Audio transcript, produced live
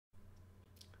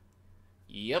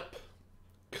Yep,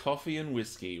 coffee and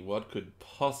whiskey. What could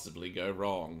possibly go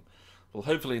wrong? Well,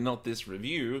 hopefully not this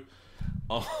review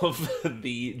of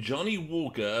the Johnnie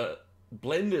Walker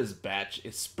Blender's Batch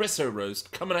Espresso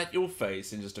Roast coming at your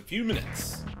face in just a few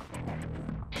minutes.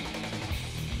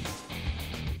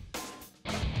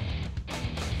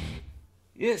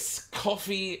 Yes,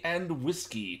 coffee and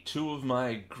whiskey, two of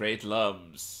my great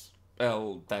loves.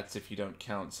 Well, that's if you don't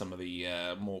count some of the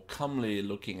more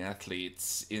comely-looking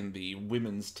athletes in the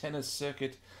women's tennis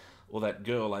circuit, or that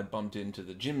girl I bumped into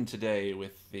the gym today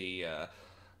with the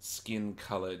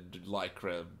skin-coloured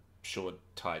lycra short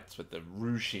tights with the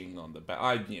ruching on the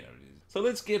back. So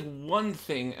let's get one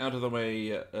thing out of the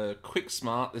way quick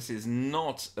smart. This is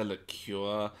not a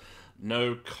liqueur.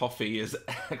 No coffee has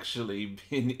actually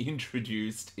been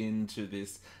introduced into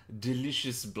this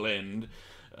delicious blend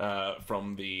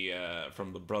from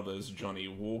the brothers Johnnie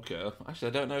Walker. Actually,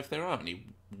 I don't know if there are any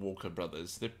Walker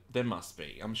brothers. There must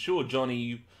be. I'm sure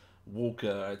Johnnie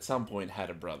Walker at some point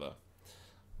had a brother.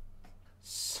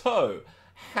 So,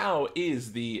 how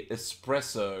is the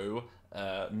espresso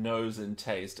nose and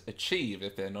taste achieved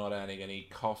if they're not adding any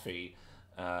coffee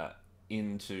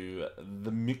into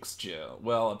the mixture?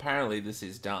 Well, apparently this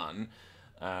is done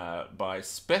by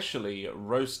specially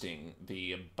roasting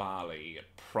the barley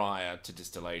prior to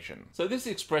distillation. So this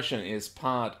expression is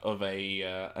part of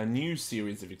a new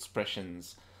series of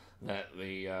expressions that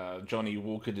the Johnnie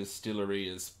Walker distillery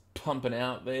is pumping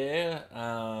out there.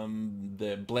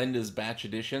 The Blender's Batch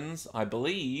editions, I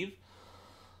believe.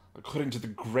 According to the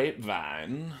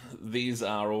grapevine, these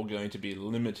are all going to be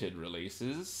limited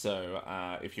releases, so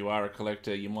if you are a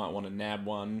collector, you might want to nab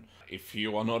one. If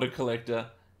you are not a collector,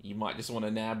 you might just want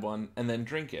to nab one and then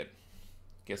drink it.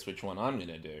 Guess which one I'm going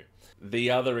to do.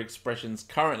 The other expressions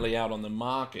currently out on the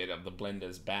market of the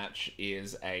Blender's Batch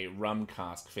is a rum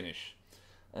cask finish.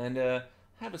 And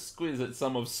have a squiz at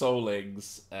some of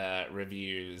Soleg's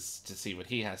reviews to see what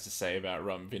he has to say about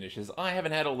rum finishes. I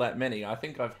haven't had all that many. I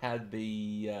think I've had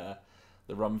the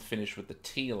rum finish with the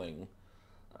Teeling,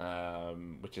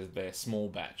 which is their small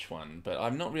batch one, but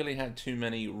I've not really had too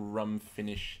many rum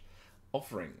finish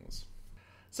offerings.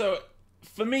 So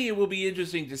for me, it will be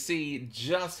interesting to see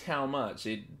just how much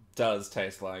it does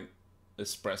taste like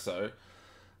espresso,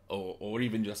 or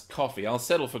even just coffee. I'll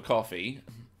settle for coffee.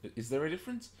 Is there a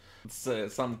difference?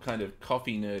 Some kind of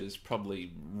coffee nerd is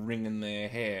probably wringing their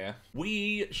hair.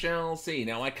 We shall see.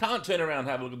 Now, I can't turn around and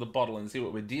have a look at the bottle and see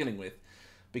what we're dealing with,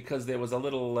 because there was a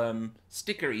little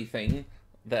stickery thing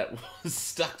that was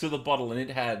stuck to the bottle, and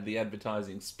it had the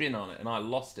advertising spin on it, and I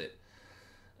lost it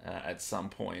at some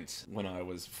point when I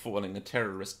was foiling a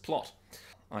terrorist plot.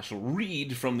 I shall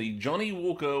read from the Johnnie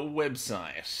Walker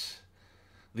website.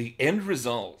 The end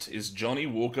result is Johnnie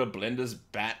Walker Blender's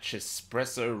Batch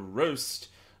Espresso Roast,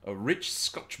 a rich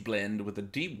Scotch blend with a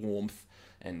deep warmth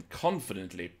and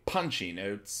confidently punchy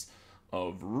notes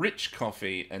of rich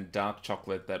coffee and dark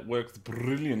chocolate that works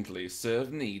brilliantly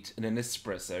served neat in an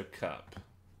espresso cup.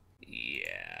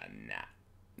 Yeah,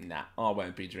 nah, I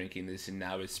won't be drinking this in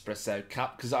no espresso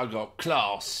cup because I got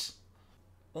class.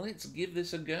 Let's give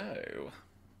this a go.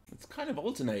 It's kind of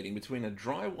alternating between a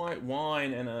dry white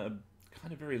wine and a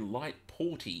kind of very light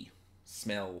porty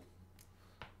smell.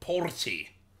 Porty.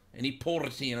 Any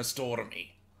porty in a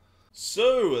stormy.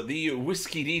 So, the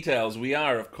whiskey details. We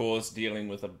are, of course, dealing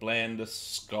with a blend, a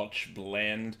Scotch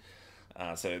blend.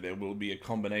 So there will be a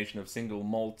combination of single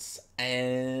malts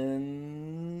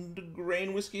and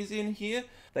grain whiskies in here.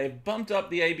 They've bumped up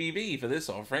the ABV for this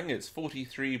offering. It's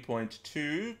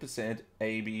 43.2%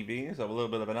 ABV, so a little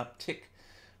bit of an uptick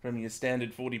from your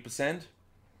standard 40%.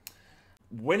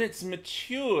 When it's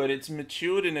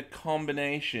matured in a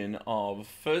combination of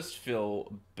first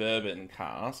fill bourbon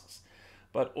casks,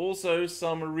 but also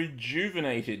some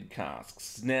rejuvenated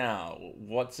casks. Now,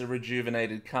 what's a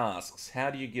rejuvenated cask? How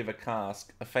do you give a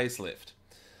cask a facelift?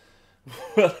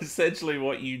 Well, essentially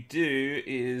what you do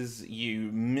is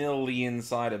you mill the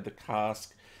inside of the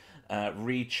cask,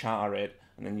 re-char it,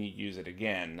 and then you use it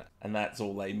again. And that's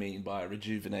all they mean by a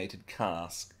rejuvenated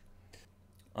cask.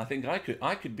 I think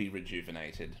I could be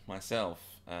rejuvenated myself,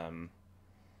 but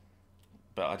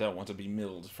I don't want to be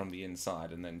milled from the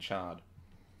inside and then charred.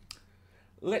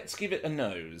 Let's give it a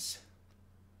nose.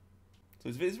 So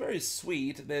it's very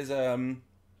sweet. There's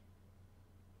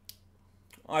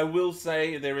I will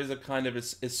say there is a kind of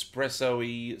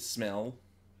espresso-y smell.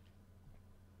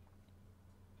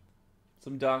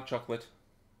 Some dark chocolate.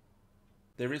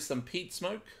 There is some peat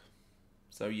smoke.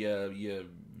 So your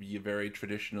very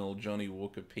traditional Johnnie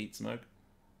Walker peat smoke.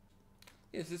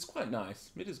 Yes, it's quite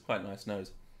nice. It is quite a nice nose.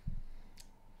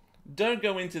 Don't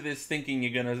go into this thinking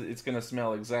it's gonna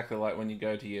smell exactly like when you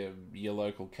go to your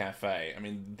local cafe. I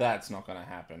mean, that's not gonna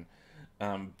happen.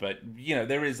 But you know,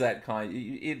 there is that kind.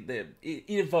 It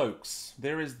evokes.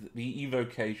 There is the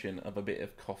evocation of a bit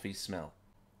of coffee smell.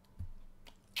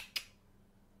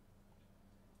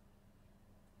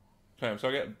 Okay, so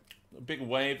I get a big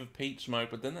wave of peat smoke,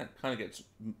 but then that kind of gets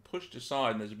pushed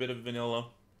aside, and there's a bit of vanilla,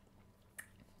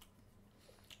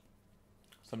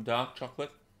 some dark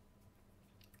chocolate.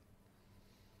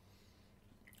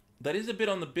 That is a bit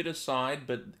on the bitter side,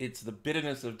 but it's the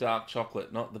bitterness of dark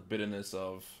chocolate, not the bitterness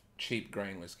of cheap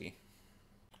grain whiskey.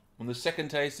 On the second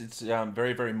taste, it's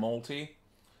very, very malty.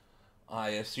 I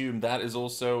assume that is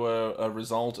also a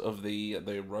result of the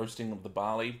roasting of the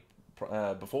barley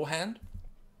beforehand.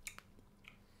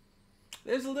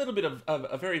 There's a little bit of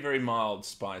a very, very mild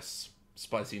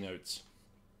spicy notes,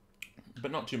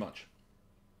 but not too much.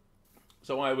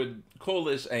 So I would call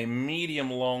this a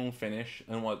medium-long finish,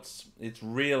 and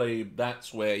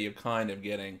that's where you're kind of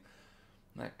getting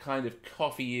that kind of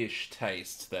coffee-ish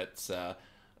taste that's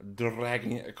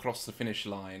dragging it across the finish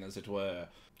line, as it were.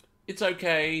 It's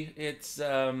okay. It's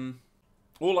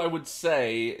all I would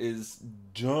say is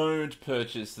don't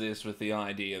purchase this with the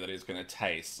idea that it's going to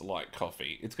taste like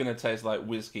coffee. It's going to taste like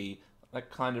whiskey that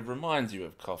kind of reminds you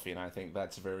of coffee, and I think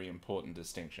that's a very important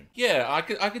distinction. Yeah,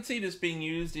 I could see this being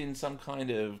used in some kind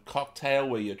of cocktail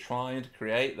where you're trying to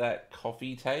create that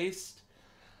coffee taste.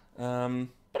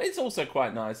 But it's also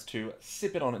quite nice to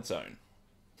sip it on its own.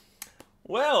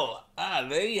 Well,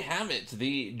 there you have it.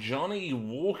 The Johnnie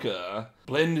Walker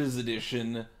Blender's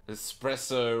Edition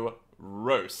Espresso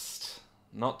Roast.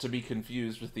 Not to be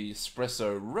confused with the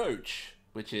Espresso Roach,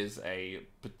 which is a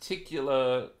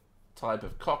particular type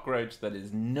of cockroach that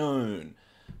is known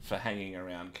for hanging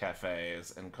around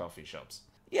cafes and coffee shops.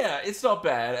 Yeah, it's not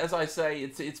bad. As I say,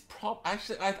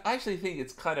 I actually think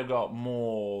it's kind of got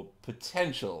more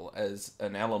potential as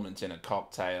an element in a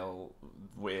cocktail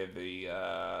where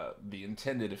the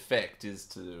intended effect is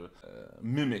to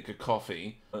mimic a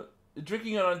coffee.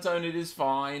 Drinking it on its own, it is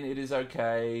fine. It is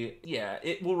okay. Yeah,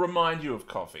 it will remind you of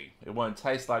coffee. It won't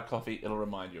taste like coffee. It'll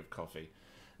remind you of coffee.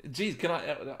 Geez,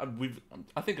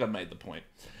 I think I made the point.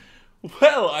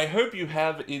 Well, I hope you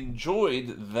have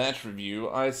enjoyed that review.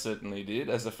 I certainly did,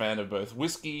 as a fan of both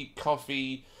whiskey,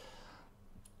 coffee,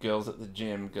 girls at the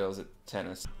gym, girls at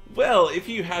tennis. Well, if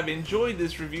you have enjoyed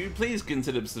this review, please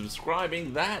consider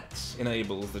subscribing. That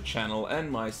enables the channel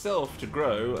and myself to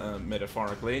grow,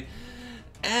 metaphorically.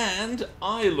 And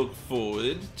I look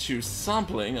forward to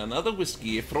sampling another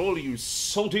whiskey for all you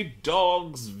salty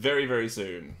dogs very, very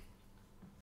soon.